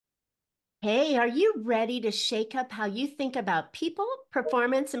Hey, are you ready to shake up how you think about people,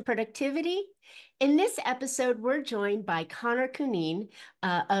 performance, and productivity? In this episode, we're joined by Conor Cunneen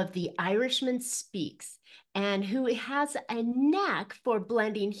of the Irishman Speaks, and who has a knack for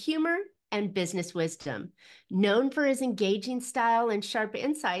blending humor and business wisdom. Known for his engaging style and sharp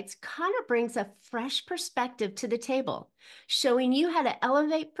insights, Conor brings a fresh perspective to the table, showing you how to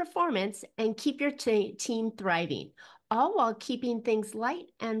elevate performance and keep your team thriving, all while keeping things light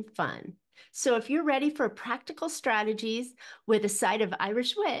and fun. So if you're ready for practical strategies with a side of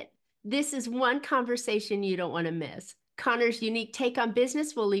Irish wit, this is one conversation you don't want to miss. Conor's unique take on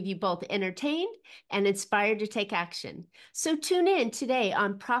business will leave you both entertained and inspired to take action. So tune in today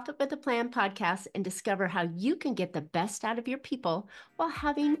on Profit with a Plan podcast and discover how you can get the best out of your people while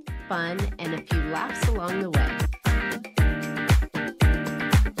having fun and a few laughs along the way.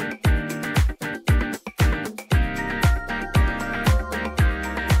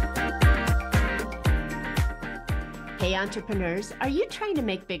 Hey, entrepreneurs, are you trying to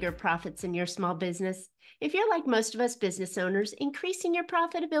make bigger profits in your small business? If you're like most of us business owners, increasing your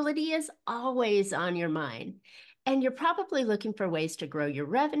profitability is always on your mind. And you're probably looking for ways to grow your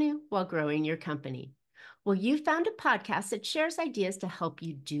revenue while growing your company. Well, you found a podcast that shares ideas to help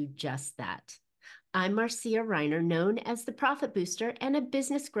you do just that. I'm Marcia, Riner, known as the Profit Booster and a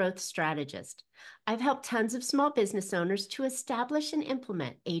business growth strategist. I've helped tons of small business owners to establish and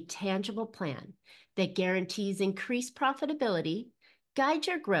implement a tangible plan that guarantees increased profitability, guides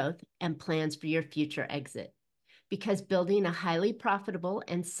your growth, and plans for your future exit. Because building a highly profitable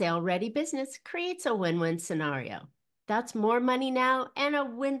and sale-ready business creates a win-win scenario. That's more money now and a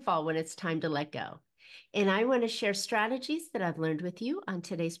windfall when it's time to let go. And I want to share strategies that I've learned with you on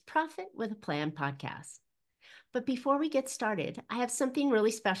today's Profit with a Plan podcast. But before we get started, I have something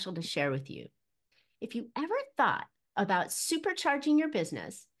really special to share with you. If you ever thought about supercharging your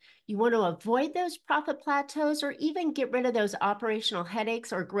business, you want to avoid those profit plateaus or even get rid of those operational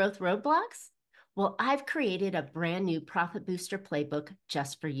headaches or growth roadblocks, well, I've created a brand new Profit Booster playbook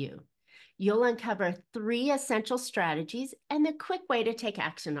just for you. You'll uncover 3 essential strategies and the quick way to take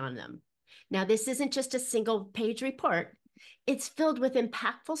action on them. Now, this isn't just a single-page report. It's filled with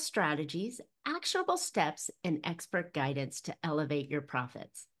impactful strategies, actionable steps, and expert guidance to elevate your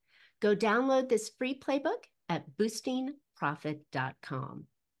profits. Go download this free playbook at boostingprofit.com.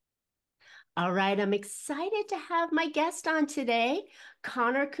 All right, I'm excited to have my guest on today,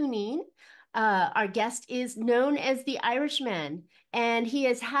 Conor Cunneen. Our guest is known as the Irishman, and he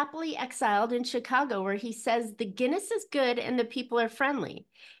is happily exiled in Chicago, where he says the Guinness is good and the people are friendly.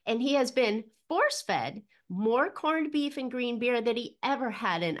 And he has been force-fed more corned beef and green beer than he ever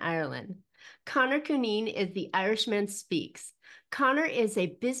had in Ireland. Conor Cunneen is the Irishman Speaks. Conor is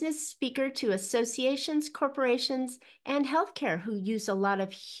a business speaker to associations, corporations, and healthcare who use a lot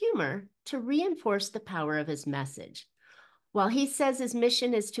of humor to reinforce the power of his message. While he says his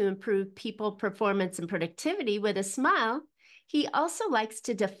mission is to improve people performance and productivity with a smile, he also likes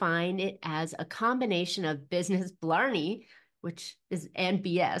to define it as a combination of business blarney, which is and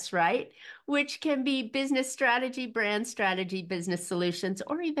BS, right? Which can be business strategy, brand strategy, business solutions,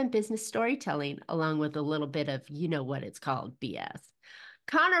 or even business storytelling, along with a little bit of, you know what it's called, BS.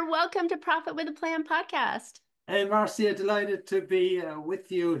 Conor, welcome to Profit with a Plan podcast. Hey, Marcia, delighted to be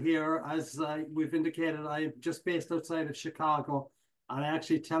with you here. As we've indicated, I'm just based outside of Chicago. And I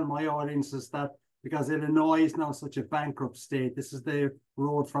actually tell my audiences that because Illinois is now such a bankrupt state, this is the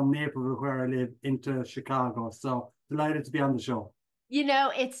road from Naperville, where I live, into Chicago. So delighted to be on the show. You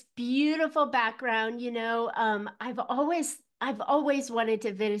know, it's beautiful background. I've always wanted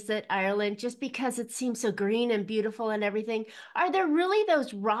to visit Ireland just because it seems so green and beautiful and everything. Are there really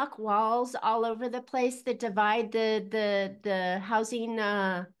those rock walls all over the place that divide the housing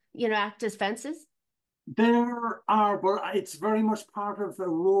act as fences? There are, but it's very much part of the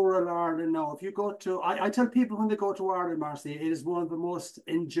rural Ireland now. If you go to, I tell people when they go to Ireland, Marcy, it is one of the most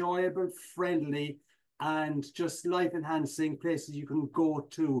enjoyable, friendly, and just life-enhancing places you can go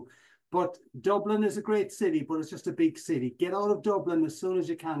to. But Dublin is a great city, but it's just a big city. Get out of Dublin as soon as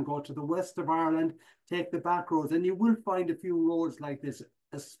you can. Go to the west of Ireland, take the back roads, and you will find a few roads like this,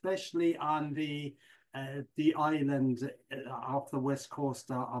 especially on the island off the west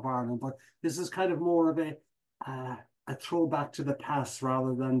coast of Ireland. But this is kind of more of a throwback to the past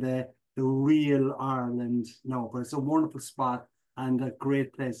rather than the real Ireland. No, but it's a wonderful spot and a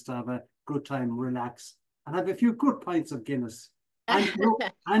great place to have a good time, relax, and have a few good pints of Guinness.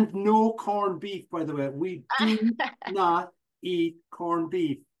 And no corned beef, by the way. We do not eat corned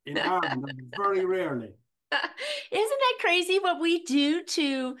beef in Ireland, very rarely. Isn't that crazy what we do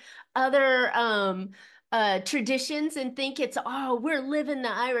to other traditions and think it's, oh, we're living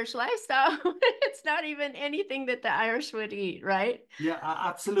the Irish lifestyle. It's not even anything that the Irish would eat, right? Yeah,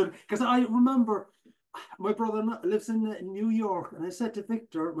 absolutely. Because I remember my brother lives in New York, and I said to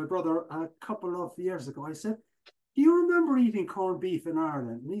Victor, my brother, a couple of years ago, I said, "Do you remember eating corned beef in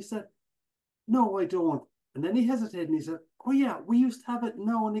Ireland?" And he said, "No, I don't." And then he hesitated and he said, "Oh, yeah, we used to have it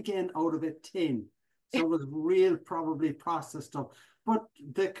now and again out of a tin. So it was real, probably processed stuff. But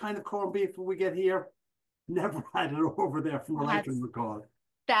the kind of corned beef we get here, never had it over there from what I can That's recall."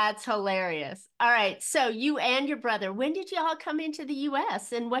 that's hilarious. All right, so you and your brother, when did you all come into the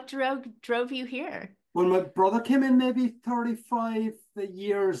US and what drove you here? When my brother came in maybe 35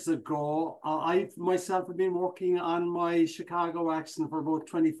 years ago, I myself have been working on my Chicago accent for about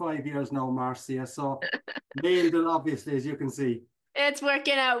 25 years now, Marcia. So nailed it, obviously, as you can see. It's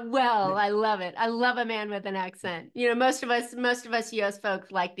working out well. I love it. I love a man with an accent. Most of us US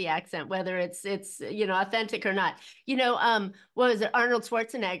folks like the accent, whether it's authentic or not. What was it? Arnold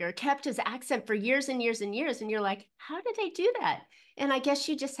Schwarzenegger kept his accent for years and years and years, and you're like, how did they do that? And I guess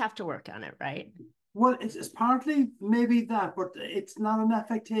you just have to work on it, right? Well, it's partly maybe that, but it's not an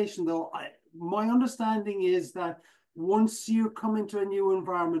affectation, though. My understanding is that once you come into a new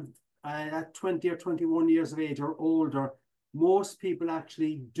environment at 20 or 21 years of age or older, most people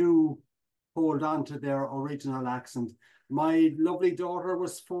actually do hold on to their original accent. My lovely daughter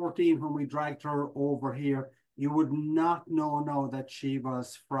was 14 when we dragged her over here. You would not know now that she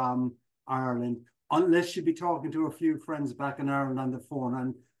was from Ireland unless you'd be talking to a few friends back in Ireland on the phone.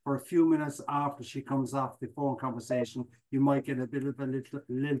 And for a few minutes after she comes off the phone conversation, you might get a bit of a little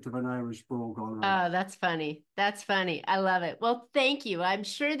lilt of an Irish brogue, all right. Oh, that's funny. That's funny. I love it. Well, thank you. I'm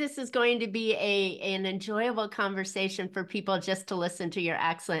sure this is going to be an enjoyable conversation for people just to listen to your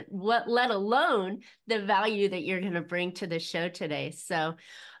accent, let alone the value that you're going to bring to the show today. So,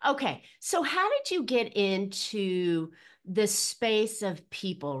 okay. So how did you get into the space of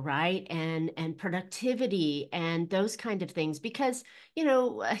people, right? And productivity and those kind of things? Because, you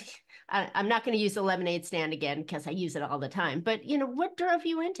know, I'm not going to use the lemonade stand again because I use it all the time. But, what drove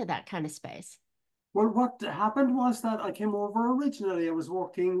you into that kind of space? Well, what happened was that I came over originally. I was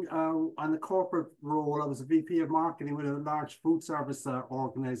working on a corporate role. I was a VP of marketing with a large food service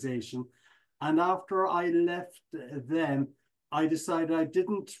organization. And after I left them, I decided I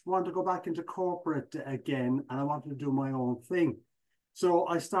didn't want to go back into corporate again, and I wanted to do my own thing. So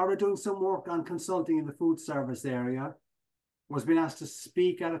I started doing some work on consulting in the food service area, was being asked to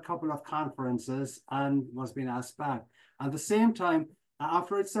speak at a couple of conferences and was being asked back. At the same time,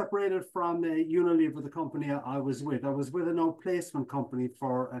 after I'd separated from Unilever, the company I was with an outplacement company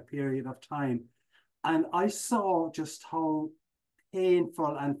for a period of time. And I saw just how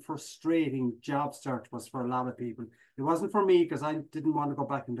painful and frustrating job search was for a lot of people. It wasn't for me because I didn't want to go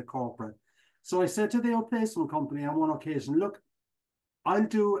back into corporate. So I said to the outplacement company on one occasion, look, I'll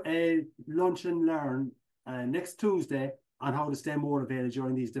do a lunch and learn next Tuesday on how to stay motivated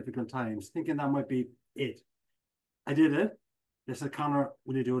during these difficult times, thinking that might be it. I did it. They said, Conor,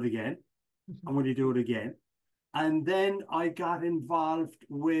 will you do it again? And will you do it again? And then I got involved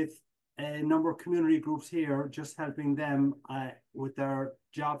with a number of community groups here, just helping them with their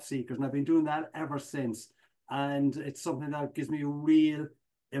job seekers. And I've been doing that ever since. And it's something that gives me real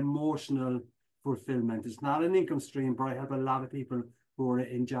emotional fulfillment. It's not an income stream, but I help a lot of people who are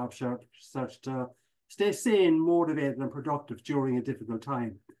in job search to stay sane, motivated, and productive during a difficult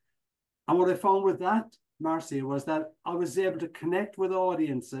time. And what I found with that, Marcia, was that I was able to connect with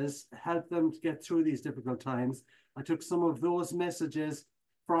audiences, help them to get through these difficult times. I took some of those messages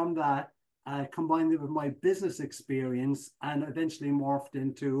from that, combined it with my business experience, and eventually morphed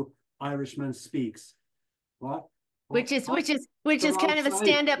into Irishman Speaks. What? Which is What? which is which The is wrong kind of a side.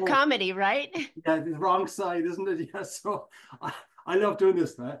 stand-up Oh, comedy, right? yeah, the wrong side, isn't it? Yeah, so I love doing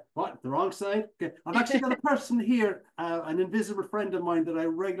this. What? The wrong side? Okay. I've actually got a person here, an invisible friend of mine that I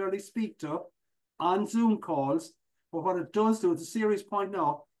regularly speak to on Zoom calls. But what it does do, it's a serious point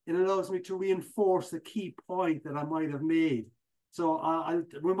now, it allows me to reinforce the key point that I might have made. So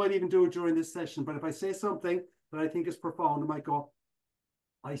we might even do it during this session. But if I say something that I think is profound, I might go,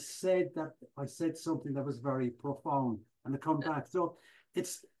 I said something that was very profound, and I come back. So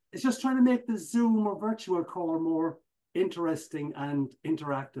it's just trying to make the Zoom or virtual call more interesting and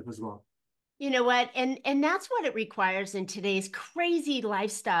interactive as well. You know what? And that's what it requires in today's crazy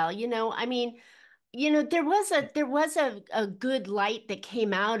lifestyle. I mean, there was a good light that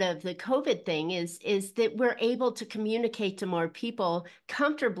came out of the COVID thing is that we're able to communicate to more people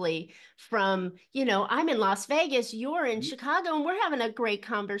comfortably from, I'm in Las Vegas, you're in Chicago, and we're having a great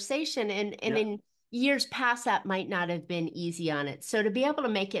conversation. And I Yeah. mean, years past that might not have been easy on it. So to be able to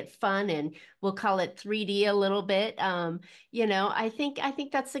make it fun and we'll call it 3D a little bit, I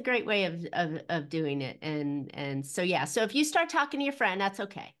think that's a great way of doing it. And so yeah, so if you start talking to your friend, that's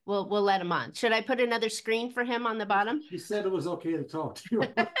okay. We'll let him on. Should I put another screen for him on the bottom? She said it was okay to talk to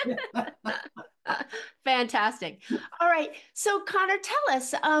you. Fantastic. All right. So Connor, tell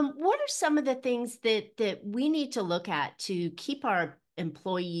us, what are some of the things that we need to look at to keep our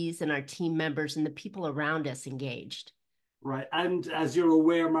employees and our team members and the people around us engaged? Right. And as you're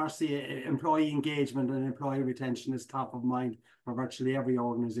aware, Marcia, employee engagement and employee retention is top of mind for virtually every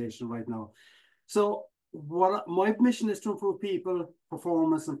organization right now. So what my mission is to improve people,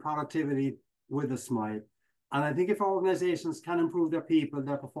 performance, and productivity with a smile. And I think if organizations can improve their people,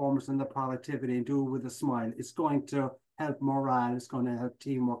 their performance, and their productivity and do it with a smile, it's going to help morale, it's going to help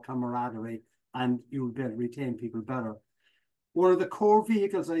teamwork, camaraderie, and you'll be able to retain people better. One of the core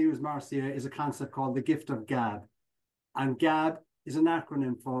vehicles I use, Marcia, is a concept called the Gift of GAB. And GAB is an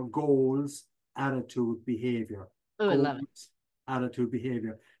acronym for goals, attitude, behavior. Oh, I love it. Goals, attitude,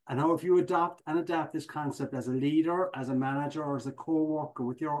 behavior. And how if you adopt and adapt this concept as a leader, as a manager, or as a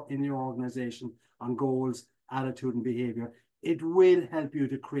co-worker in your organization on goals, attitude, and behavior, it will help you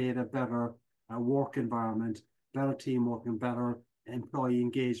to create a better work environment, better teamwork, and better employee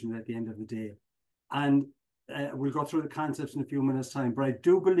engagement at the end of the day. And we'll go through the concepts in a few minutes' time, but I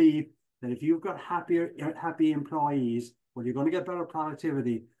do believe that if you've got happy employees, well, you're going to get better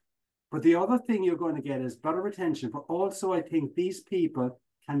productivity. But the other thing you're going to get is better retention. But also, I think these people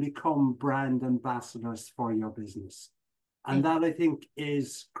can become brand ambassadors for your business. And that, I think,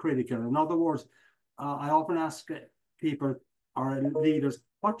 is critical. In other words, I often ask people or leaders,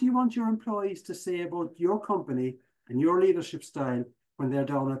 what do you want your employees to say about your company and your leadership style when they're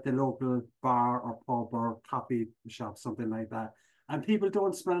down at the local bar or pub or coffee shop, something like that? And people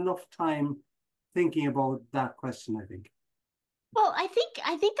don't spend enough time thinking about that question, I think. Well, I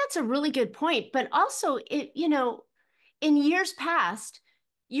think that's a really good point, but also in years past,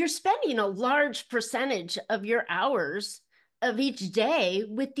 you're spending a large percentage of your hours of each day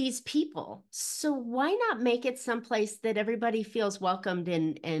with these people. So why not make it someplace that everybody feels welcomed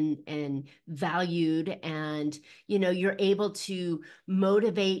and valued and you're able to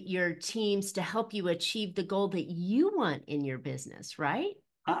motivate your teams to help you achieve the goal that you want in your business, right?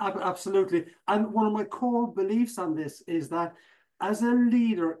 Absolutely. And one of my core beliefs on this is that as a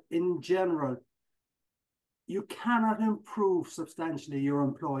leader in general, you cannot improve substantially your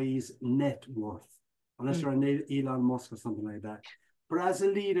employees' net worth unless you're an Elon Musk or something like that. But as a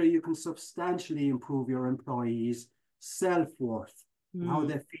leader, you can substantially improve your employees' self-worth and how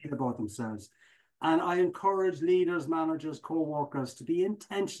they feel about themselves. And I encourage leaders, managers, co-workers to be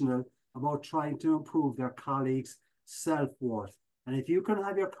intentional about trying to improve their colleagues' self-worth. And if you can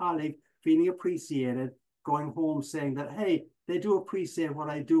have your colleague feeling appreciated, going home saying that, hey, they do appreciate what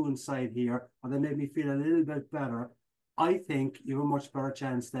I do inside here, or they make me feel a little bit better, I think you have a much better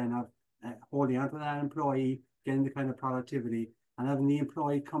chance then of holding on to that employee, getting the kind of productivity, and having the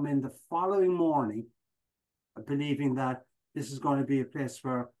employee come in the following morning believing that this is going to be a place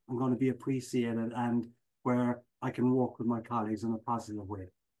where I'm going to be appreciated and where I can work with my colleagues in a positive way.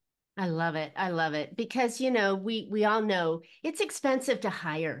 I love it. I love it because we all know it's expensive to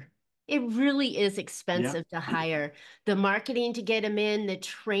hire. It really is Yeah. expensive to hire. The marketing to get them in, the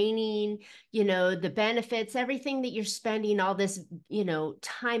training, the benefits, everything that you're spending all this,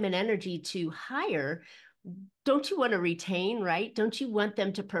 time and energy to hire. Don't you want to retain, right? Don't you want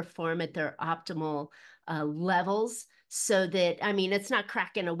them to perform at their optimal levels? So that, I mean, it's not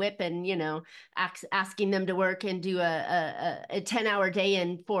cracking a whip and, asking them to work and do a 10-hour day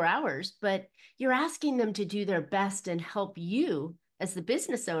in 4 hours, but you're asking them to do their best and help you as the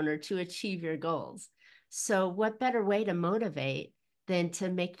business owner to achieve your goals. So what better way to motivate than to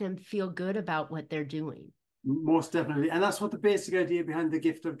make them feel good about what they're doing? Most definitely. And that's what the basic idea behind the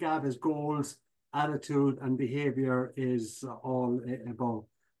gift of gab is: goals, attitude, and behavior is all about.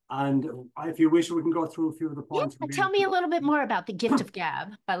 And if you wish, we can go through a few of the Yeah, points. tell me a little bit more about the gift of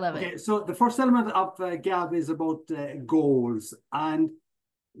gab. I love it. Okay, so the first element of GAB is about goals. And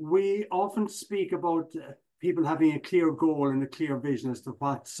we often speak about people having a clear goal and a clear vision as to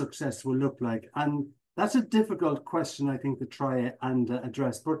what success will look like. And that's a difficult question, I think, to try and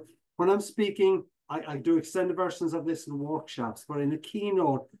address. But when I'm speaking, I do extended versions of this in workshops, but in a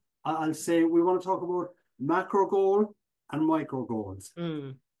keynote, I'll say we want to talk about macro goal and micro goals.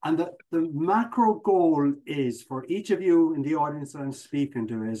 And the macro goal is for each of you in the audience that I'm speaking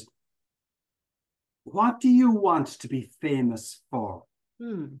to is, what do you want to be famous for?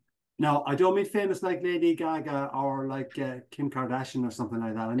 Now, I don't mean famous like Lady Gaga or like Kim Kardashian or something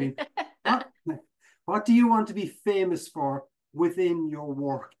like that. I mean, What do you want to be famous for within your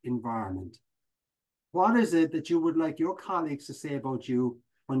work environment? What is it that you would like your colleagues to say about you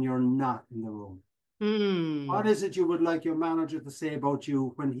when you're not in the room? What is it you would like your manager to say about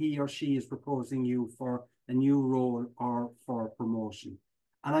you when he or she is proposing you for a new role or for promotion?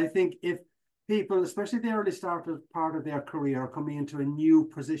 And I think if people, especially the early started part of their career, coming into a new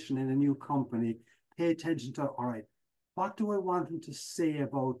position in a new company, pay attention to, all right, what do I want them to say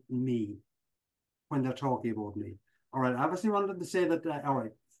about me when they're talking about me? All right, I obviously want them to say that, all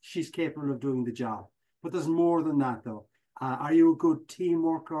right, she's capable of doing the job. But there's more than that, though. Are you a good team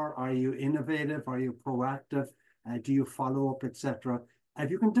worker? Are you innovative? Are you proactive? Do you follow up, etc.?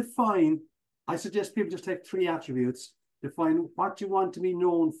 If you can define, I suggest people just take 3 attributes, define what you want to be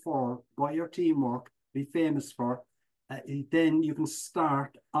known for by your teamwork, be famous for, then you can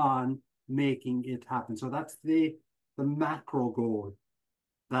start on making it happen. So that's the macro goal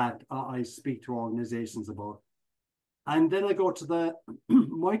that I speak to organizations about. And then I go to the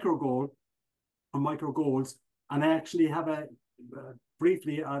micro goal or micro goals, and I actually have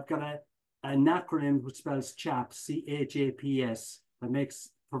briefly, I've got an acronym which spells CHAPS, CHAPS, that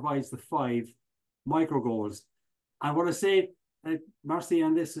provides the 5 micro goals. And what I say, Marcia,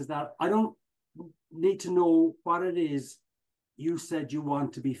 on this is that I don't need to know what it is you said you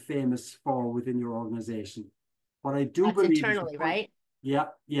want to be famous for within your organization. What I do believe internally, right?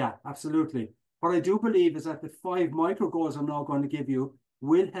 Yeah, absolutely. What I do believe is that the 5 micro goals I'm now going to give you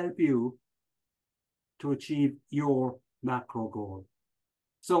will help you to achieve your macro goal.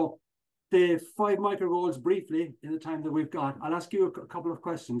 So the 5 micro goals, briefly, in the time that we've got, I'll ask you a couple of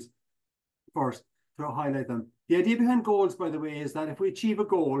questions first to highlight them. The idea behind goals, by the way, is that if we achieve a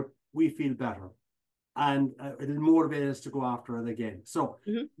goal, we feel better. And it'll motivate us to go after it again. So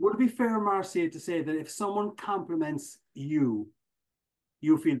would it be fair, Marcia, to say that if someone compliments you,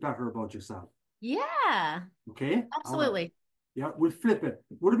 you feel better about yourself? Yeah. Okay. Absolutely. Right. Yeah, we'll flip it.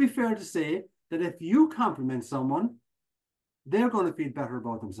 Would it be fair to say that if you compliment someone, they're going to feel better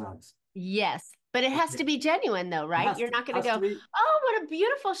about themselves? Yes. But it has to be genuine, though, right? You're not going to go, oh, what a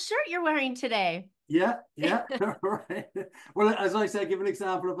beautiful shirt you're wearing today. Yeah. Right. Well, as I said, give an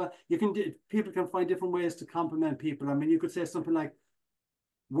example of people can find different ways to compliment people. I mean, you could say something like,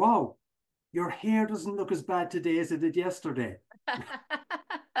 wow, your hair doesn't look as bad today as it did yesterday.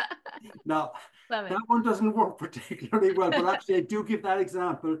 Now, that one doesn't work particularly well, but actually I do give that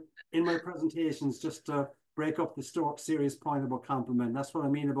example in my presentations just to break up the serious point about compliment. That's what I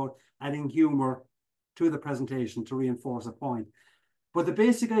mean about adding humor to the presentation to reinforce a point. But the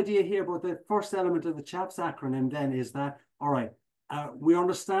basic idea here about the first element of the CHAPS acronym then is that, all right, we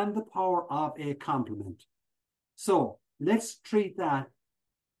understand the power of a compliment. So let's treat that,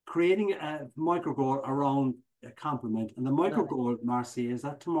 creating a micro goal around a compliment. And the micro goal, Marcia, is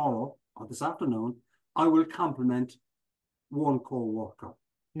that tomorrow or this afternoon, I will compliment one co-worker.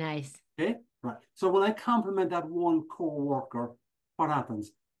 Nice. Okay, right. So when I compliment that one co-worker, what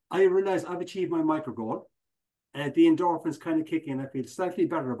happens? I realize I've achieved my micro goal. The endorphins kind of kick in. I feel slightly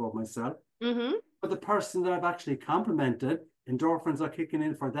better about myself. But the person that I've actually complimented, endorphins are kicking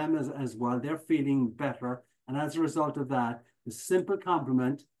in for them as well. They're feeling better. And as a result of that, the simple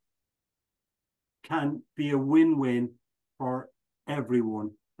compliment can be a win-win for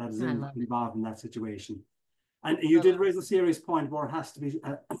everyone that is involved in that situation. And you did raise a serious point where it has to be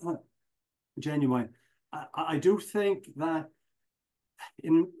genuine. I do think that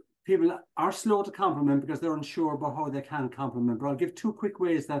people are slow to compliment because they're unsure about how they can compliment. But I'll give 2 quick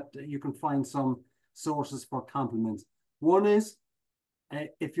ways that you can find some sources for compliments. One is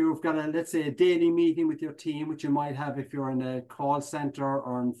if you've got let's say a daily meeting with your team, which you might have if you're in a call center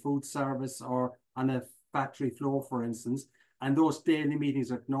or in food service or on a factory floor, for instance, and those daily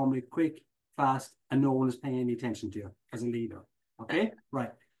meetings are normally quick, fast, and no one is paying any attention to you as a leader. Okay,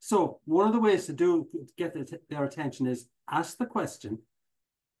 right. So one of the ways to get their attention is ask the question,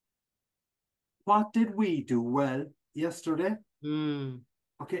 what did we do well yesterday?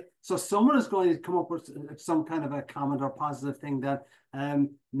 Okay, so someone is going to come up with some kind of a comment or positive thing that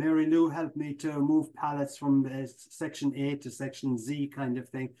Mary Lou helped me to move pallets from section A to section Z kind of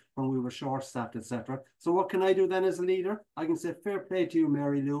thing when we were short-staffed, etc. So what can I do then as a leader? I can say, fair play to you,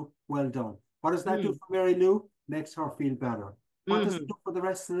 Mary Lou, well done. What does that do for Mary Lou? Makes her feel better. What does it do for the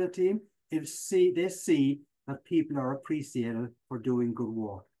rest of the team? They see that people are appreciated for doing good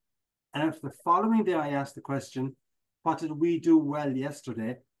work. And if the following day I ask the question, what did we do well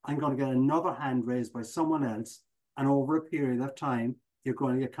yesterday? I'm going to get another hand raised by someone else. And over a period of time, you're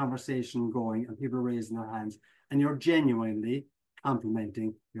going to get conversation going and people raising their hands. And you're genuinely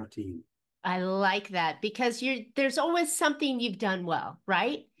complimenting your team. I like that because there's always something you've done well,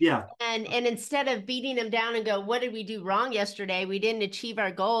 right? Yeah. And instead of beating them down and go, what did we do wrong yesterday? We didn't achieve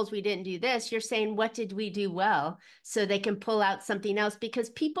our goals. We didn't do this. You're saying, what did we do well? So they can pull out something else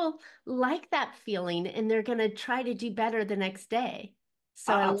because people like that feeling and they're going to try to do better the next day.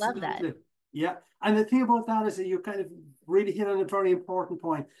 So I love that. Absolutely. Yeah. And the thing about that is that you kind of really hit on a very important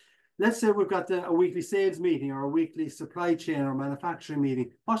point. Let's say we've got a weekly sales meeting or a weekly supply chain or manufacturing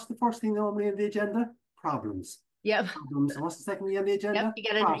meeting. What's the first thing normally on the agenda? Problems. Yep. Problems. And what's the second thing on the Yep. agenda? You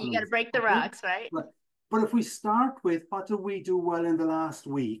gotta Problems. break the Okay. rocks, right? But if we start with what did we do well in the last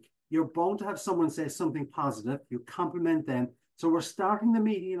week, you're bound to have someone say something positive. You compliment them. So we're starting the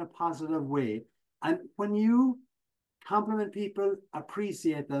meeting in a positive way. And when you compliment people,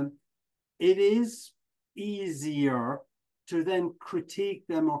 appreciate them, it is easier to then critique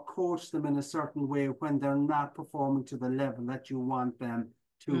them or coach them in a certain way when they're not performing to the level that you want them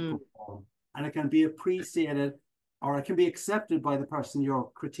to perform. And it can be appreciated or it can be accepted by the person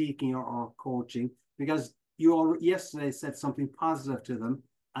you're critiquing or coaching because you yesterday said something positive to them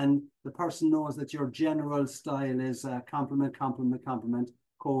and the person knows that your general style is compliment, compliment, compliment,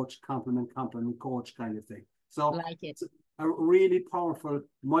 coach, compliment, compliment, coach kind of thing. So Like it. it's a really powerful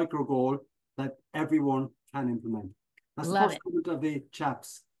micro goal that everyone can implement. That's the Love first it. comment of the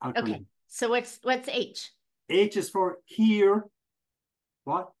CHAPS acronym. Okay. So what's H? H is for hear.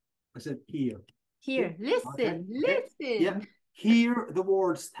 What? I said hear. Here, Okay. listen, Okay. Yeah. listen. Hear the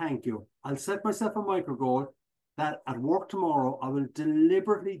words thank you. I'll set myself a micro goal that at work tomorrow, I will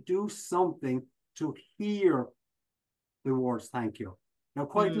deliberately do something to hear the words thank you. Now,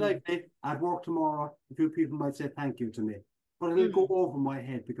 quite likely at work tomorrow, a few people might say thank you to me, but it'll go over my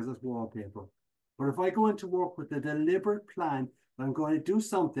head because it's wallpaper. But if I go into work with a deliberate plan that I'm going to do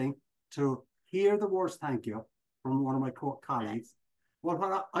something to hear the words thank you from one of my colleagues,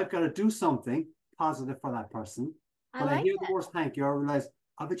 well, I've got to do something positive for that person. When I hear the words thank you, I realize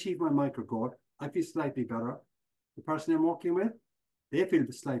I've achieved my micro goal. I feel slightly better. The person I'm working with, they feel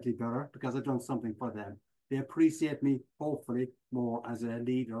slightly better because I've done something for them. They appreciate me, hopefully, more as a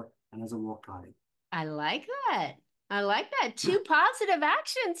leader and as a work colleague. I like that. I like that. Two positive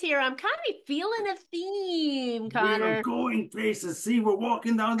actions here. I'm kind of feeling a theme, We're Conor. going places. See, we're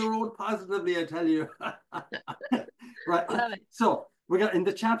walking down the road positively, I tell you. Right. Love it. So we got in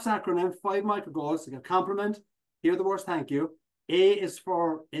the CHAPS acronym, 5 micro goals. We got compliment, hear the words thank you. A is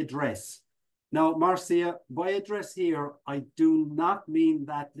for address. Now, Marcia, by address here, I do not mean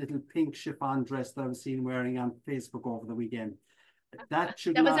that little pink chiffon dress that I was seen wearing on Facebook over the weekend. That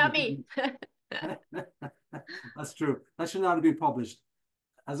should That was not not have me. been. That's true. That should not have been published.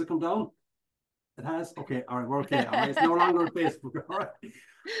 Has it come down? It has? Okay, all right, we're okay. All right, it's no longer on Facebook, all right.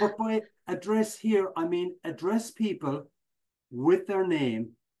 But by address here, I mean address people with their name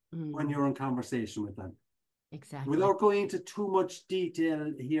when you're in conversation with them. Exactly. Without going into too much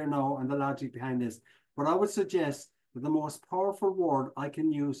detail here now and the logic behind this, but I would suggest that the most powerful word I can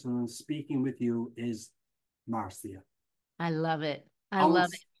use when I'm speaking with you is Marcia. I love it. I love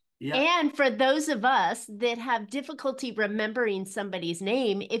it. Yeah. And for those of us that have difficulty remembering somebody's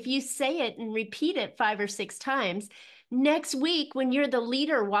name, if you say it and repeat it 5 or 6 times, next week when you're the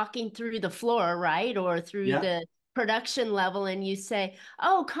leader walking through the floor, right, or through the production level, and you say,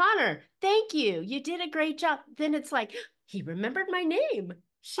 "Oh, Conor, thank you. You did a great job." Then it's like, he remembered my name.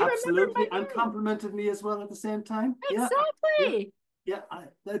 She remembered my Absolutely. And name. complimented me as well at the same time. Yeah. Exactly. Yeah,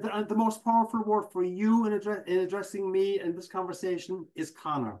 the most powerful word for you in addressing me in this conversation is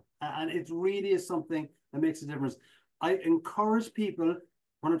Conor. And it really is something that makes a difference. I encourage people,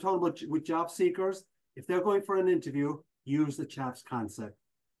 when I'm talking about with job seekers, if they're going for an interview, use the CHAPS concept.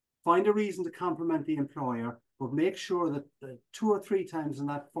 Find a reason to compliment the employer, but make sure that 2 or 3 times in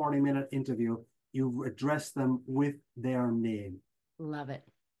that 40-minute interview, you address them with their name. Love it.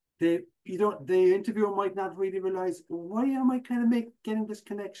 The interviewer might not really realize, why am I kind of getting this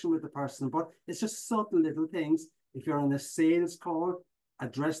connection with the person? But it's just subtle little things. If you're on a sales call,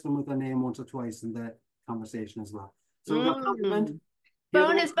 address them with their name once or twice in the conversation as well. So we've got compliment.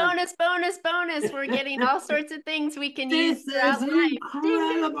 Bonus, bonus, bonus, bonus. We're getting all sorts of things we can use throughout This is life.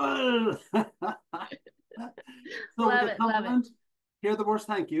 incredible. So we Love got it, love it. compliment. Hear the words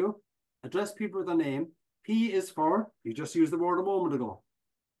thank you. Address people with their name. P is for, you just used the word a moment ago,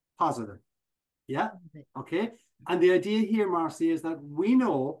 positive. Yeah. Okay. And the idea here, Marcy, is that we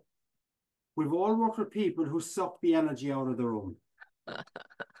know we've all worked with people who suck the energy out of the room.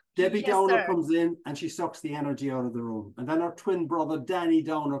 Debbie Downer comes in and she sucks the energy out of the room. And then our twin brother, Danny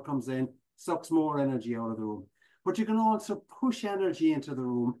Downer, comes in, sucks more energy out of the room. But you can also push energy into the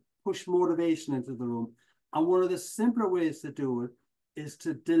room, push motivation into the room. And one of the simpler ways to do it is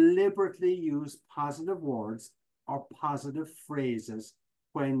to deliberately use positive words or positive phrases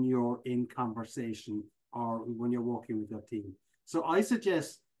when you're in conversation or when you're working with your team. So I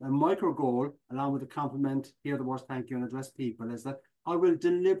suggest a micro goal, along with a compliment, hear the words, thank you, and address people, is that I will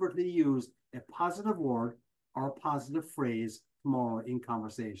deliberately use a positive word or a positive phrase tomorrow in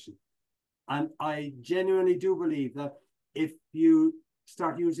conversation. And I genuinely do believe that if you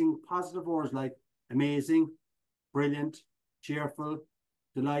start using positive words like amazing, brilliant, cheerful,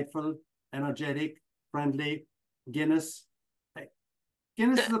 delightful, energetic, friendly, Guinness.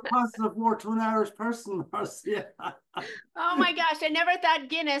 Guinness is a positive word to an Irish person, Marcia. Oh my gosh, I never thought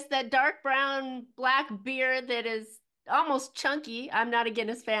Guinness, that dark brown black beer that is almost chunky. I'm not a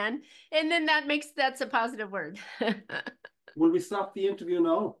Guinness fan. And then that's a positive word. Will we stop the interview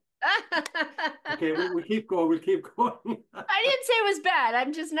now? Okay, we keep going. We'll keep going. I didn't say it was bad.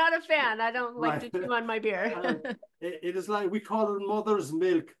 I'm just not a fan. I don't like Right. to chew on my beer. It is like we call it mother's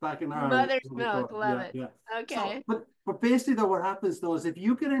milk back in Ireland. Mother's milk. Love Yeah, it. yeah. So, Okay. but basically, though, what happens though is if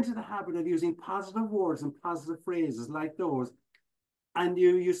you get into the habit of using positive words and positive phrases like those, and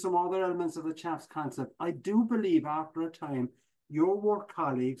you use some other elements of the chaps concept, I do believe after a time, your work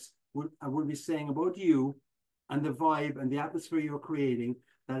colleagues will be saying about you and the vibe and the atmosphere you're creating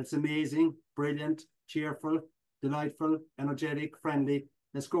that it's amazing, brilliant, cheerful, delightful, energetic, friendly.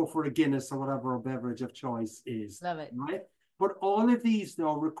 Let's go for a Guinness or whatever a beverage of choice is, Love it. right? But all of these,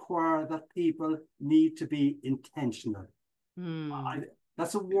 though, require that people need to be intentional. Hmm.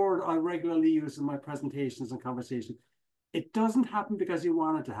 That's a word I regularly use in my presentations and conversations. It doesn't happen because you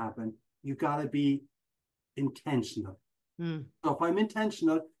want it to happen. You got to be intentional. Hmm. So if I'm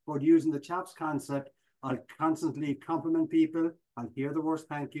intentional about using the CHAPS concept, I'll constantly compliment people. I'll hear the words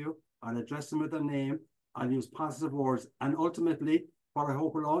thank you. I'll address them with their name. I'll use positive words. And ultimately, what I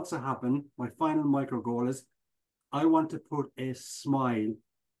hope will also happen, my final micro goal is I want to put a smile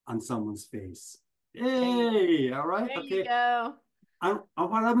on someone's face. There you go. Hey, all right, There you okay. go. And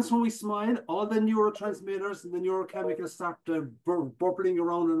what happens when we smile? All the neurotransmitters and the neurochemicals start bubbling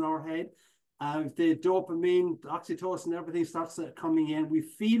around in our head. The dopamine, oxytocin, everything starts coming in. We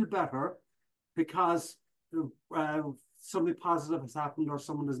feel better because uh, something positive has happened or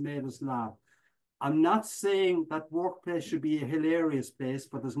someone has made us laugh. I'm not saying that workplace should be a hilarious place,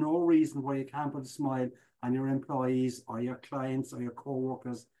 but there's no reason why you can't put a smile on your employees or your clients or your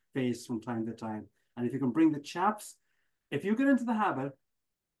co-workers' face from time to time. And if you can bring the chaps, if you get into the habit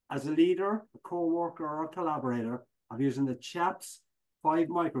as a leader, a co-worker, or a collaborator of using the chaps 5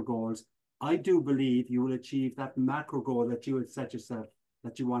 micro goals, I do believe you will achieve that macro goal that you would set yourself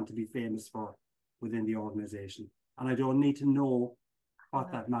that you want to be famous for within the organization. And I don't need to know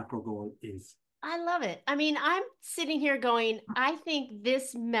what that macro goal is. I love it. I mean, I'm sitting here going, I think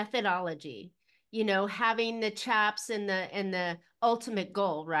this methodology, having the chaps and the ultimate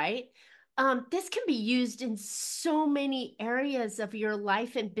goal, right? This can be used in so many areas of your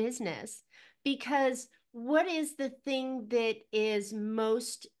life and business because what is the thing that is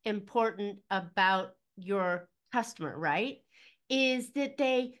most important about your customer, right? Is that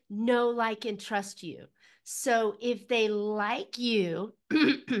they know, like, and trust you. So if they like you,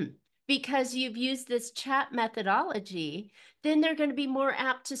 because you've used this chat methodology, then they're going to be more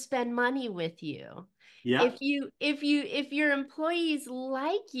apt to spend money with you. Yeah, If your employees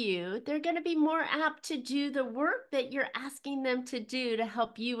like you, they're going to be more apt to do the work that you're asking them to do to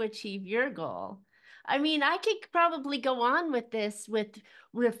help you achieve your goal. I mean, I could probably go on with this with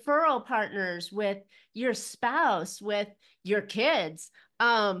referral partners, with your spouse, with your kids.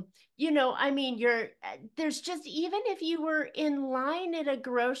 I mean, there's just, even if you were in line at a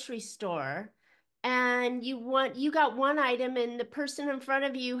grocery store and you got one item and the person in front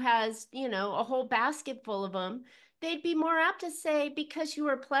of you has, a whole basket full of them, they'd be more apt to say, because you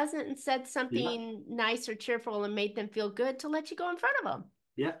were pleasant and said yeah, something nice or cheerful and made them feel good, to let you go in front of them.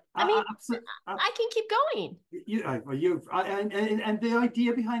 yeah. I mean, I Absolutely. can keep going. And the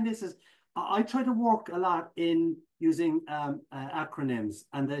idea behind this is I try to work a lot in using acronyms,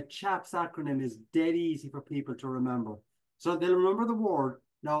 and the CHAPS acronym is dead easy for people to remember. So they'll remember the word.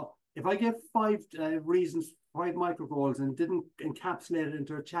 Now, if I give 5 reasons, 5 micro goals, and didn't encapsulate it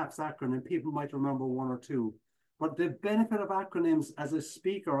into a CHAPS acronym, people might remember 1 or 2. But the benefit of acronyms as a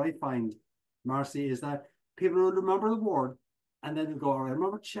speaker, I find, Marcy, is that people will remember the word, and then you go, all right, I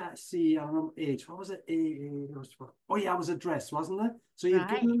remember chat C, I remember H. What was it? Oh, yeah, it was address, wasn't it? So you've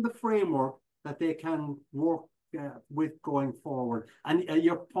given Right. them the framework that they can work with going forward. And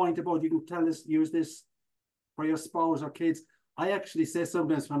your point about you can use this for your spouse or kids. I actually say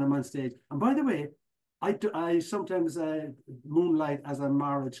sometimes when I'm on stage, and by the way, I sometimes moonlight as a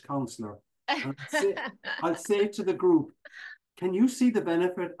marriage counselor. And I'd say to the group, Can you see the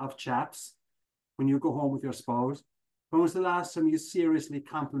benefit of chaps when you go home with your spouse? When was the last time you seriously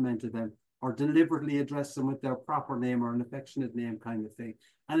complimented them or deliberately addressed them with their proper name or an affectionate name kind of thing?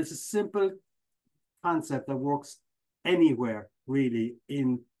 And it's a simple concept that works anywhere really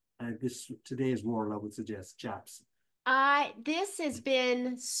in this today's world, I would suggest, chaps. This has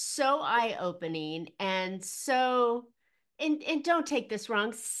been so eye-opening and so, and don't take this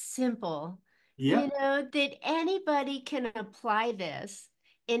wrong, simple, Yeah, that anybody can apply this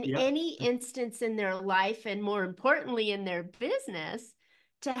in yeah, any instance in their life and more importantly in their business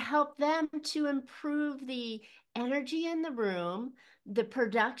to help them to improve the energy in the room, the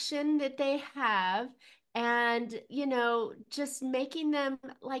production that they have, and, just making them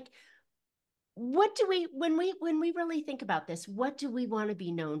like what do we when we really think about this, what do we want to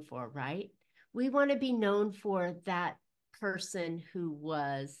be known for, right? We want to be known for that person who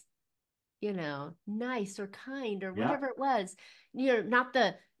was, nice or kind or yeah, whatever it was, not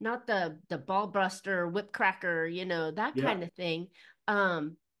the ball buster, whip cracker, that yeah, kind of thing.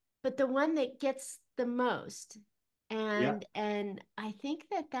 um but the one that gets the most. yeah. And I think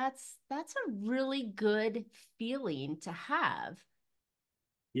that that's a really good feeling to have.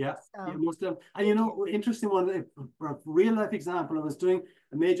 Yeah, yeah, So most definitely. And thank you. interesting one, a real life example. I was doing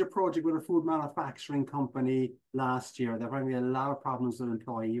a major project with a food manufacturing company last year. They're having a lot of problems with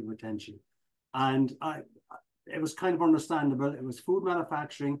employee retention, and it was kind of understandable. It was food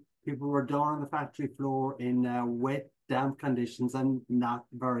manufacturing. People were down on the factory floor in wet, damp conditions, and not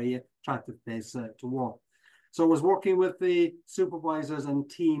very attractive place to work. So I was working with the supervisors and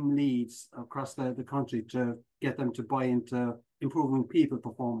team leads across the country to get them to buy into improving people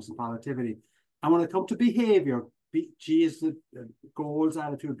performance and productivity. And when it comes to behavior, the goals,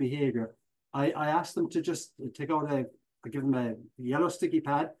 attitude, behavior, I asked them to just take out I give them a yellow sticky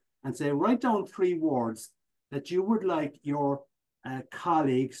pad and say, write down 3 words that you would like your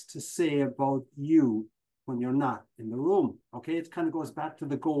colleagues to say about you when you're not in the room. Okay, it kind of goes back to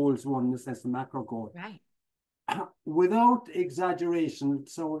the goals one, in the sense the macro goal. Right. Without exaggeration,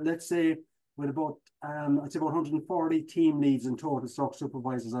 so let's say with about I'd say about 140 team leads and total stock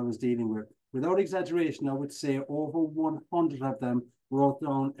supervisors I was dealing with. Without exaggeration, I would say over 100 of them wrote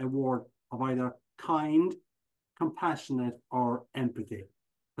down a word of either kind, compassionate, or empathy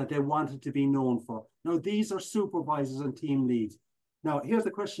that they wanted to be known for. Now, these are supervisors and team leads. Now, here's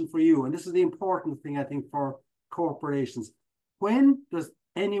the question for you, and this is the important thing I think for corporations. When does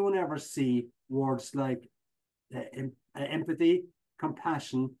anyone ever see words like empathy,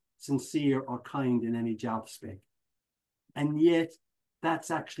 compassion, sincere, or kind in any job spec? And yet,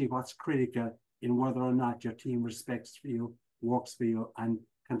 that's actually what's critical in whether or not your team respects for you, works for you, and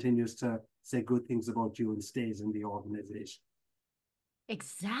continues to say good things about you and stays in the organization.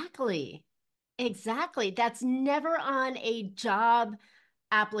 Exactly. Exactly. That's never on a job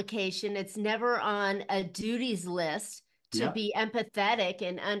application. It's never on a duties list to Yeah, be empathetic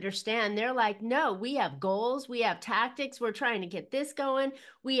and understand. They're like, no, we have goals, we have tactics, we're trying to get this going.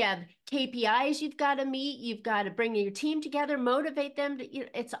 We have KPIs you've got to meet, you've got to bring your team together, motivate them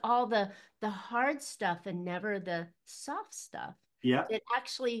to, it's all the hard stuff and never the soft stuff yeah, that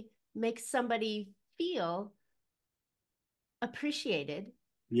actually makes somebody feel appreciated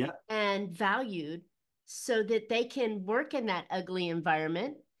yeah, and valued so that they can work in that ugly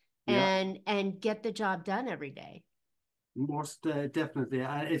environment yeah. and get the job done every day. Most definitely.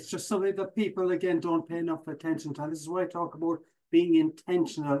 It's just something that people, again, don't pay enough attention to. And this is why I talk about being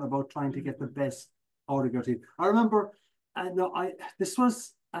intentional about trying to get the Mm-hmm. best out of your team. I remember, no, this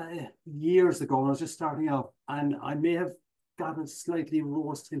was years ago when I was just starting out, and I may have gotten slightly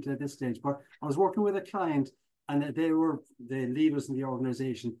rose into at this stage, but I was working with a client, and they were the leaders in the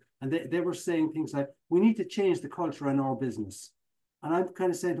organization, and they were saying things like, we need to change the culture in our business. And I'm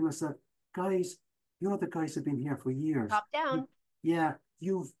kind of saying to myself, guys, the guys have been here for years. Top down. Yeah,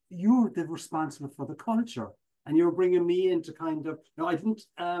 you're the responsible for the culture, and you're bringing me into kind of. No, I didn't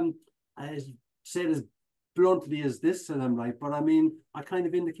say it as bluntly as this to them, right? But I mean, I kind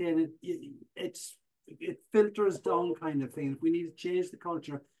of indicated it filters down kind of thing. If we need to change the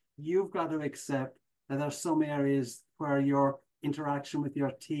culture, you've got to accept that there's some areas where your interaction with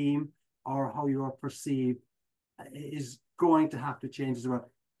your team or how you are perceived is going to have to change as well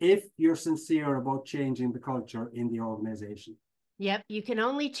if you're sincere about changing the culture in the organization. Yep, you can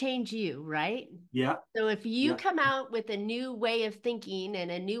only change you, right? Yeah, So if you yeah, come out with a new way of thinking and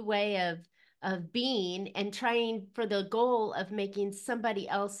a new way of being and trying for the goal of making somebody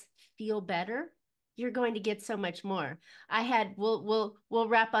else feel better, you're going to get so much more. I had we'll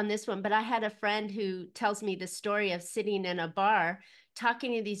wrap on this one, but I had a friend who tells me the story of sitting in a bar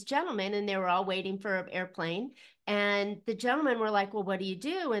talking to these gentlemen and they were all waiting for an airplane And the gentlemen were like, well, what do you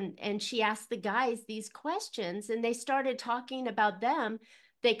do? And she asked the guys these questions, and they started talking about them.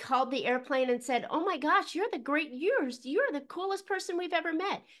 They called the airplane and said, oh my gosh, you're the coolest person we've ever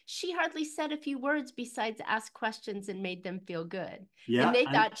met. She hardly said a few words besides ask questions and made them feel good. And Yeah, they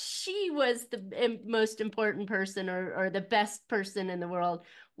and thought she was the most important person, or the best person in the world,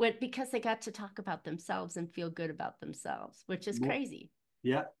 because they got to talk about themselves and feel good about themselves, which is crazy.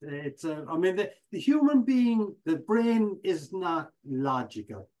 yeah, it's I mean, the human being, the brain is not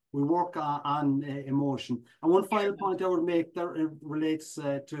logical. We work on emotion. And one final point I would make that relates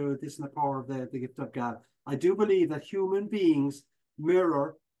to this and the power of the gift of God. I do believe that human beings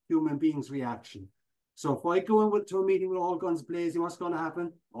mirror human beings' reaction. So if I go to a meeting with all guns blazing, what's going to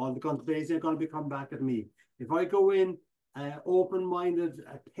happen? All the guns blazing are going to be coming back at me. If I go in open-minded,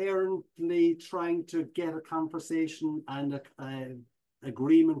 apparently trying to get a conversation and a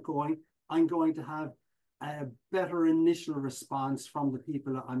agreement going, I'm going to have a better initial response from the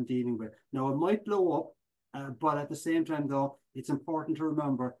people that I'm dealing with. Now, it might blow up, but at the same time, though, it's important to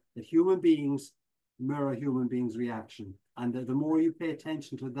remember that human beings mirror human beings' reaction. And the more you pay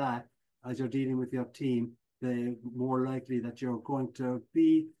attention to that as you're dealing with your team, the more likely that you're going to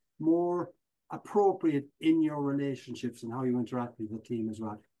be more appropriate in your relationships and how you interact with the team as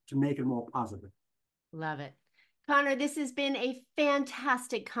well, to make it more positive. Love it. Conor, this has been a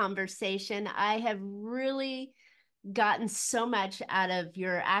fantastic conversation. I have really gotten so much out of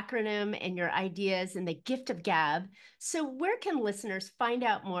your acronym and your ideas and the gift of GAB. So where can listeners find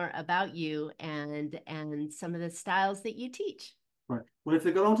out more about you and some of the styles that you teach? Right. Well, if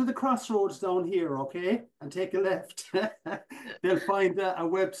they go down to the crossroads down here, okay, and take a left, they'll find a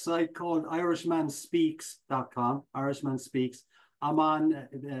website called irishmanspeaks.com, Irishman Speaks. I'm on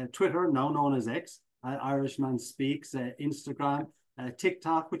Twitter, now known as X, Irishman Speaks, Instagram,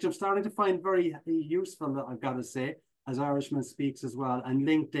 TikTok, which I'm starting to find very useful, I've got to say, as Irishman Speaks as well. And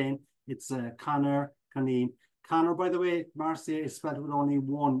LinkedIn, it's Conor Cunneen. Conor, by the way, Marcia is spelled with only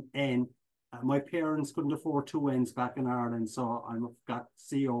one N. My parents couldn't afford two N's back in Ireland, so I've got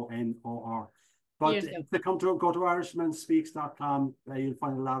Conor. But if they go to irishmanspeaks.com, you'll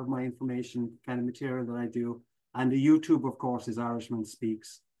find a lot of my information, kind of material that I do. And the YouTube, of course, is Irishman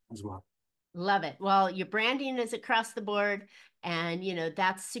Speaks as well. Love it. Well, your branding is across the board, and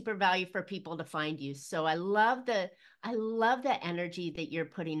that's super value for people to find you. So I love the energy that you're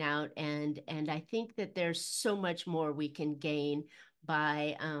putting out, and I think that there's so much more we can gain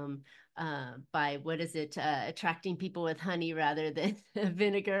by what is it, attracting people with honey rather than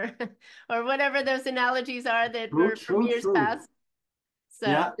vinegar, or whatever those analogies are that were from years past. So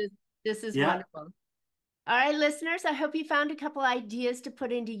yeah. this is wonderful. All right, listeners, I hope you found a couple ideas to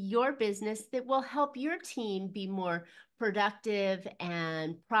put into your business that will help your team be more productive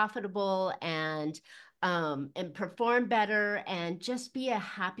and profitable, and perform better, and just be a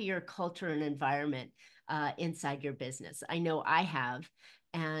happier culture and environment inside your business. I know I have.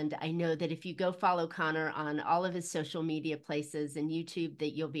 And I know that if you go follow Conor on all of his social media places and YouTube,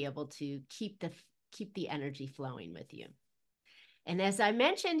 that you'll be able to keep the energy flowing with you. And as I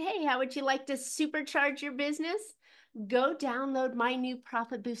mentioned, hey, how would you like to supercharge your business? Go download my new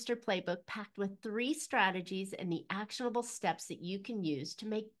Profit Booster Playbook, packed with 3 strategies and the actionable steps that you can use to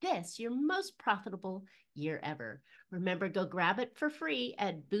make this your most profitable year ever. Remember, go grab it for free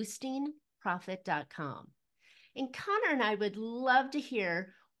at boostingprofit.com. And Conor and I would love to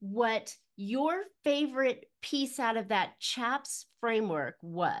hear what your favorite piece out of that CHAPS framework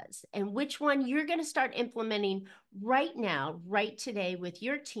was, and which one you're going to start implementing right now, right today, with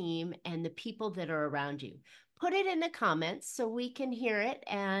your team and the people that are around you. Put it in the comments so we can hear it,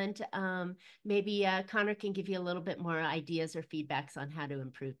 and maybe Conor can give you a little bit more ideas or feedbacks on how to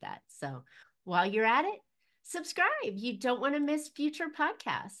improve that. So while you're at it, subscribe. You don't want to miss future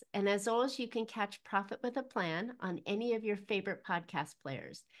podcasts. And as always, you can catch Profit with a Plan on any of your favorite podcast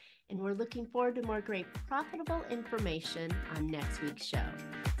players. And we're looking forward to more great profitable information on next week's show.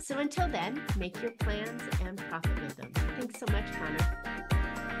 So until then, make your plans and profit with them. Thanks so much, Conor.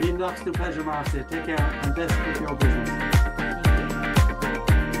 Been an absolute pleasure, Marcia. Take care, and best with your business.